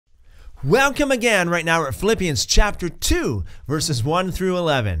Welcome again. Right now we're at Philippians chapter 2, verses 1 through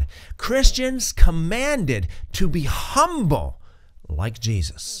 11. Christians commanded to be humble like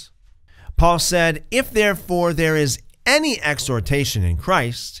Jesus. Paul said, "If therefore there is any exhortation in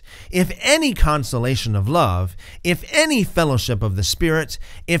Christ, if any consolation of love, if any fellowship of the Spirit,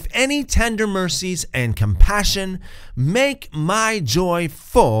 if any tender mercies and compassion, make my joy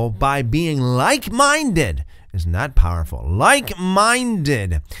full by being like-minded." Isn't that powerful?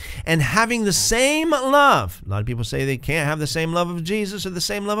 Like-minded and having the same love. A lot of people say they can't have the same love of Jesus or the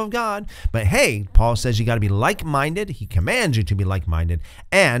same love of God. But hey, Paul says you got to be like-minded. He commands you to be like-minded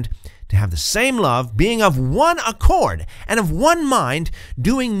and to have the same love, being of one accord and of one mind,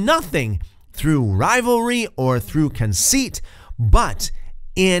 doing nothing through rivalry or through conceit, but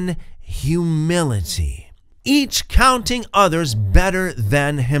in humility, each counting others better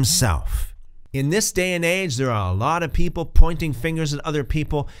than himself. In this day and age, there are a lot of people pointing fingers at other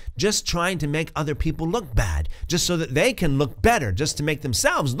people, just trying to make other people look bad, just so that they can look better, just to make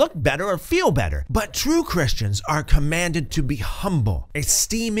themselves look better or feel better. But true Christians are commanded to be humble,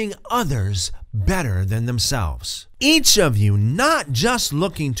 esteeming others better than themselves. Each of you not just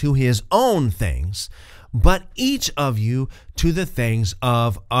looking to his own things, but each of you to the things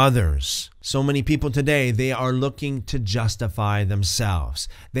of others. So many people today, they are looking to justify themselves.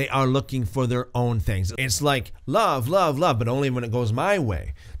 They are looking for their own things. It's like love, love, love, but only when it goes my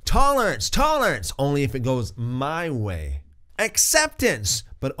way. Tolerance, tolerance, only if it goes my way. Acceptance,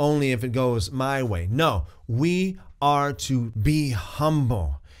 but only if it goes my way. No, we are to be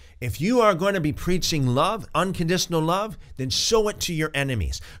humble. If you are going to be preaching love, unconditional love, then show it to your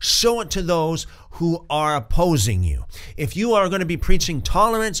enemies. Show it to those who are opposing you. If you are going to be preaching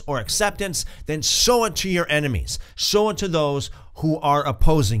tolerance or acceptance, then show it to your enemies. Show it to those who are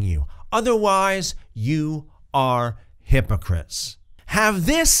opposing you. Otherwise, you are hypocrites. Have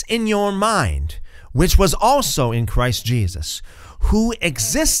this in your mind, which was also in Christ Jesus, who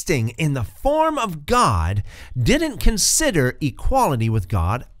existing in the form of God, didn't consider equality with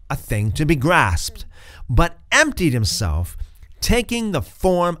God a thing to be grasped, but emptied himself, taking the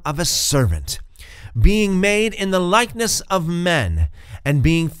form of a servant, being made in the likeness of men, and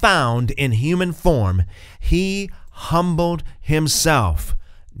being found in human form, he humbled himself.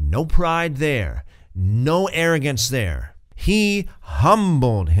 No pride there, no arrogance there. He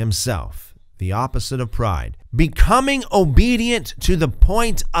humbled himself, the opposite of pride, becoming obedient to the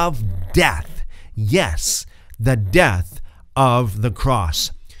point of death. Yes, the death of the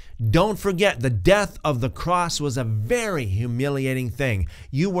cross. Don't forget, the death of the cross was a very humiliating thing.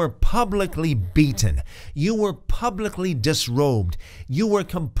 You were publicly beaten. You were publicly disrobed. You were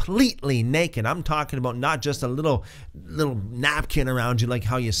completely naked. I'm talking about not just a little napkin around you like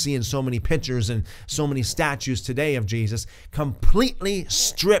how you see in so many pictures and so many statues today of Jesus. Completely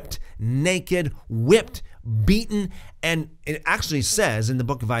stripped, naked, whipped, beaten, and it actually says in the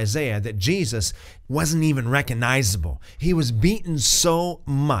book of Isaiah that Jesus wasn't even recognizable. He was beaten so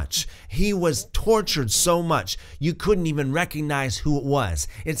much. He was tortured so much. You couldn't even recognize who it was.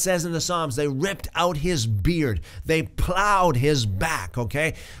 It says in the Psalms, they ripped out his beard. They plowed his back,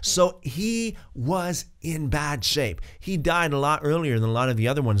 okay? So he was in bad shape. He died a lot earlier than a lot of the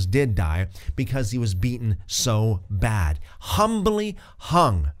other ones did die because he was beaten so bad. Humbly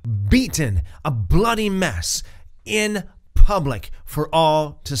hung, beaten, a bloody mess in public for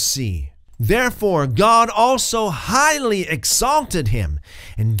all to see. Therefore, God also highly exalted him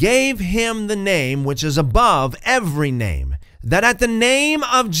and gave him the name which is above every name, that at the name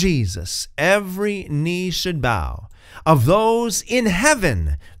of Jesus every knee should bow, of those in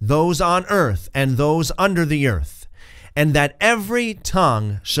heaven, those on earth, and those under the earth, and that every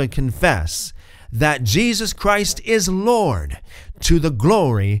tongue should confess that Jesus Christ is Lord, to the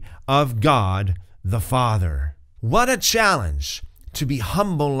glory of God the Father. What a challenge to be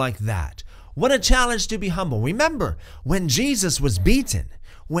humble like that. What a challenge to be humble. Remember, when Jesus was beaten,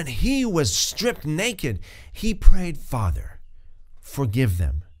 when he was stripped naked, he prayed, "Father, forgive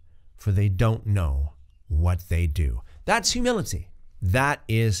them, for they don't know what they do." That's humility. That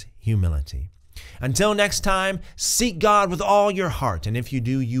is humility. Until next time, seek God with all your heart, and if you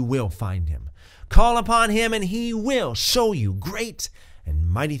do, you will find him. Call upon him, and he will show you great and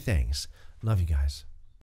mighty things. Love you guys.